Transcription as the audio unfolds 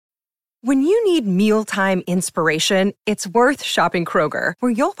When you need mealtime inspiration, it's worth shopping Kroger,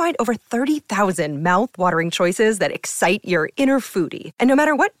 where you'll find over 30,000 mouth-watering choices that excite your inner foodie. And no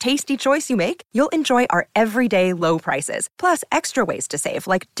matter what tasty choice you make, you'll enjoy our everyday low prices, plus extra ways to save,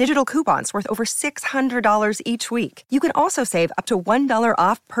 like digital coupons worth over $600 each week. You can also save up to $1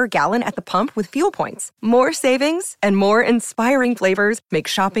 off per gallon at the pump with fuel points. More savings and more inspiring flavors make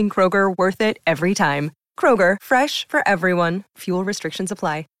shopping Kroger worth it every time. Kroger, fresh for everyone. Fuel restrictions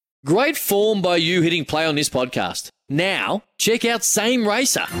apply. Great form by you hitting play on this podcast. Now, check out Same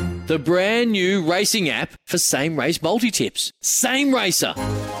Racer, the brand new racing app for same race multi-tips. Same Racer.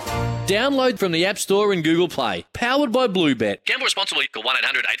 Download from the App Store and Google Play. Powered by Bluebet. Gamble responsibly. Call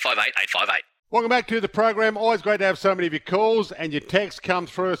 1-800-858-858. Welcome back to the program. Always great to have so many of your calls and your texts come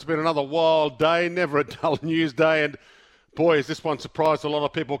through. It's been another wild day, never a dull news day, and boy, has this one surprised a lot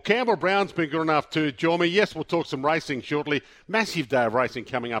of people. Campbell Brown's been good enough to join me. Yes, we'll talk some racing shortly. Massive day of racing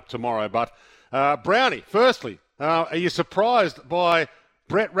coming up tomorrow. But Brownie, firstly, are you surprised by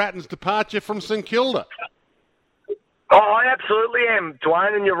Brett Ratten's departure from St Kilda? Oh, I absolutely am,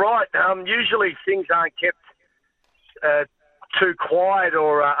 Dwayne, and you're right. Usually things aren't kept too quiet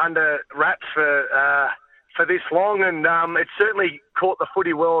or under wraps for this long, and it certainly caught the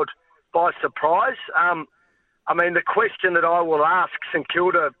footy world by surprise. I mean, the question that I will ask St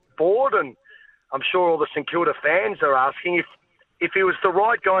Kilda board, and I'm sure all the St Kilda fans are asking, if he was the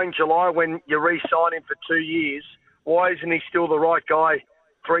right guy in July when you re-sign him for 2 years, why isn't he still the right guy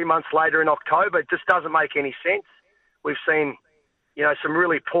 3 months later in October? It just doesn't make any sense. We've seen, some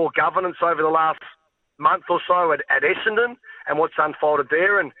really poor governance over the last month or so at Essendon and what's unfolded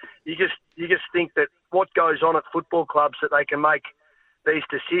there, and you just think that what goes on at football clubs that they can make these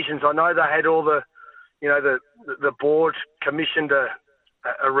decisions. I know they had all the board commissioned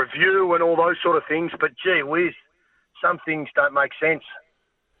a review and all those sort of things, but gee whiz, some things don't make sense.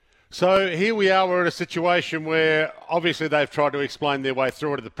 So here we are, we're in a situation where obviously they've tried to explain their way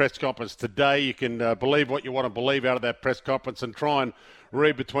through it at the press conference today. You can believe what you want to believe out of that press conference and try and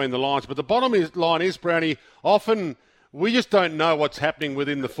read between the lines. But the bottom line is, Brownie, often we just don't know what's happening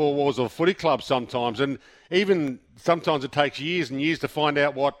within the four walls of a footy club sometimes. And even sometimes it takes years and years to find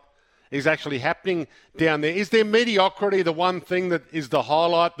out what is actually happening down there. Is there mediocrity the one thing that is the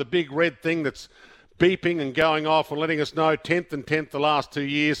highlight, the big red thing that's beeping and going off and letting us know 10th and 10th the last 2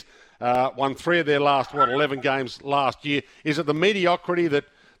 years, won 3 of their last, 11 games last year? Is it the mediocrity that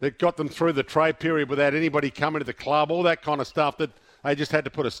got them through the trade period without anybody coming to the club, all that kind of stuff that they just had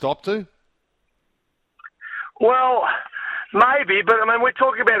to put a stop to? Well, maybe, but I mean, we're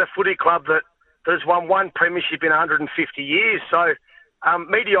talking about a footy club that has won one premiership in 150 years, so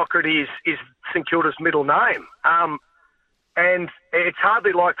mediocrity is St Kilda's middle name. And it's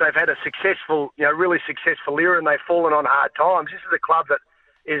hardly like they've had a successful, really successful era and they've fallen on hard times. This is a club that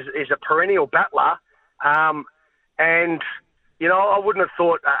is a perennial battler. And, I wouldn't have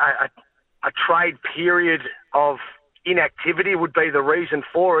thought a trade period of inactivity would be the reason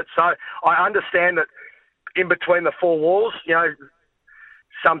for it. So I understand that in between the four walls,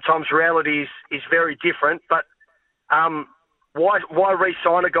 sometimes reality is very different. But why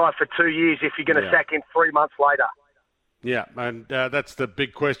re-sign a guy for 2 years if you're going to sack him 3 months later? Yeah, and that's the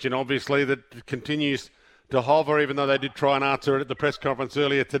big question, obviously, that continues to hover, even though they did try and answer it at the press conference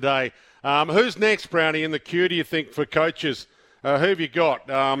earlier today. Who's next, Brownie, in the queue, do you think, for coaches? Who have you got?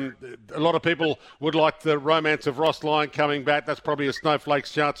 A lot of people would like the romance of Ross Lyon coming back. That's probably a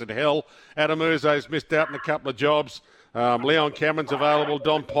snowflake's chance in hell. Adam Uzo's missed out on a couple of jobs. Leon Cameron's available.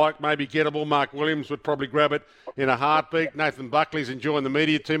 Don Pike may be gettable. Mark Williams would probably grab it in a heartbeat. Nathan Buckley's enjoying the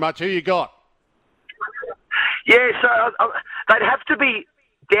media too much. Who you got? Yeah, so they'd have to be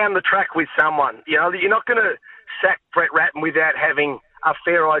down the track with someone. You're not going to sack Brett Ratten without having a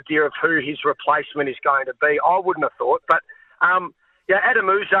fair idea of who his replacement is going to be. I wouldn't have thought. But, Adam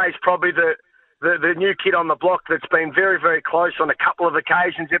Uzo is probably the new kid on the block that's been very, very close on a couple of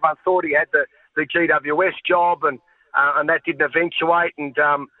occasions. Everyone thought he had the GWS job and that didn't eventuate. And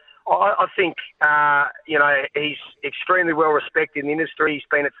I think, he's extremely well respected in the industry. He's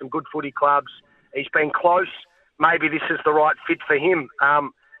been at some good footy clubs. He's been close. Maybe this is the right fit for him.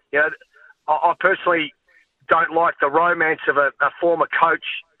 I personally don't like the romance of a former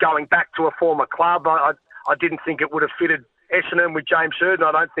coach going back to a former club. I didn't think it would have fitted Essendon with James Hird, and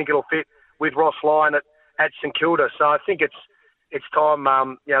I don't think it'll fit with Ross Lyon at St Kilda. So I think it's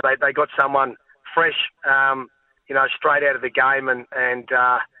time. They got someone fresh, straight out of the game and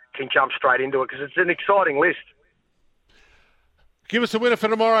can jump straight into it because it's an exciting list. Give us a winner for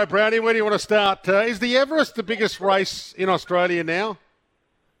tomorrow, Brownie. Where do you want to start? Is the Everest the biggest race in Australia now?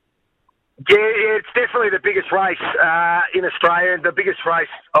 Yeah, it's definitely the biggest race in Australia, and the biggest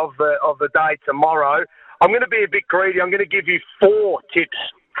race of the day tomorrow. I'm going to be a bit greedy. I'm going to give you 4 tips,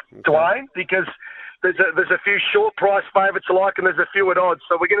 Dwayne, because there's a few short price favourites I like, and there's a few at odds.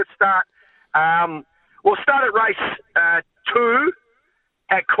 So we're going to start. We'll start at race 2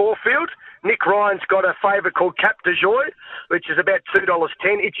 at Caulfield. Nick Ryan's got a favourite called Cap de Joy, which is about $2.10.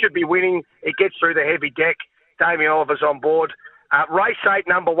 It should be winning. It gets through the heavy deck. Damien Oliver's on board. Race 8,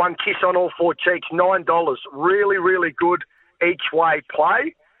 number 1, Kiss on All Four Cheeks, $9. Really, really good each way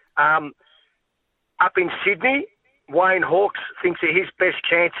play. Up in Sydney, Wayne Hawkes thinks that his best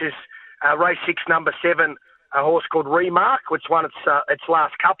chance is race 6, number 7, a horse called Remark, which won its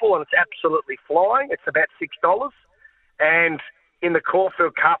last couple, and it's absolutely flying. It's about $6. And in the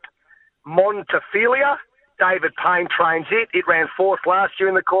Caulfield Cup, Montefilia, David Payne trains it. It ran 4th last year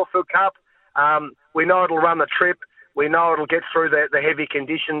in the Caulfield Cup. We know it'll run the trip. We know it'll get through the heavy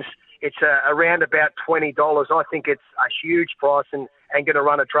conditions. It's around about $20. I think it's a huge price and going to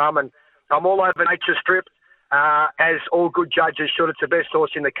run a drum. And I'm all over Nature Strip, as all good judges should. It's the best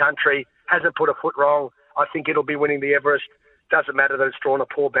horse in the country. Hasn't put a foot wrong. I think it'll be winning the Everest. Doesn't matter that it's drawn a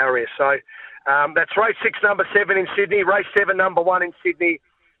poor barrier. So that's race 6, number 7 in Sydney. Race 7, number 1 in Sydney.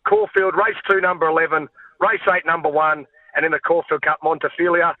 Caulfield, race 2, number 11. Race 8, number 1. And in the Caulfield Cup,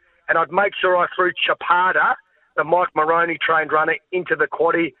 Montefilia. And I'd make sure I threw Chapada, the Mike Moroney trained runner, into the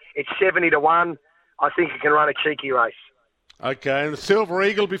quaddie. It's 70-1. I think it can run a cheeky race. Okay, and the Silver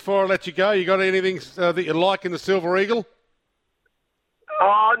Eagle, before I let you go, you got anything that you like in the Silver Eagle?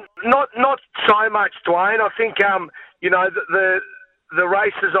 Oh, not so much, Dwayne. I think, the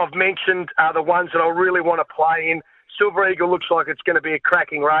races I've mentioned are the ones that I really want to play in. Silver Eagle looks like it's going to be a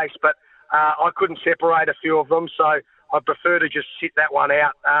cracking race, but I couldn't separate a few of them, so I prefer to just sit that one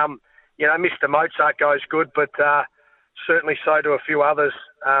out. Mr. Mozart goes good, but certainly so do a few others.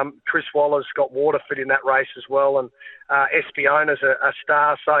 Chris Waller's got Waterford in that race as well, and Espiona's a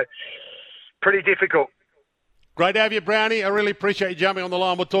star, so pretty difficult. Great to have you, Brownie. I really appreciate you jumping on the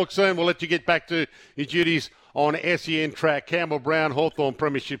line. We'll talk soon. We'll let you get back to your duties on SEN Track. Campbell Brown, Hawthorn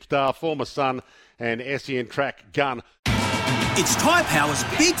Premiership star, former son, and SEN Track gun. It's Tyre Power's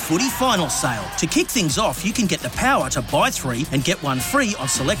Big Footy Final Sale. To kick things off, you can get the power to buy 3 and get 1 free on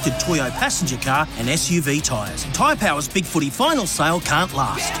selected Toyo passenger car and SUV tyres. Tyre Power's Big Footy Final Sale can't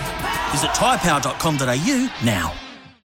last. Visit tyrepower.com.au now.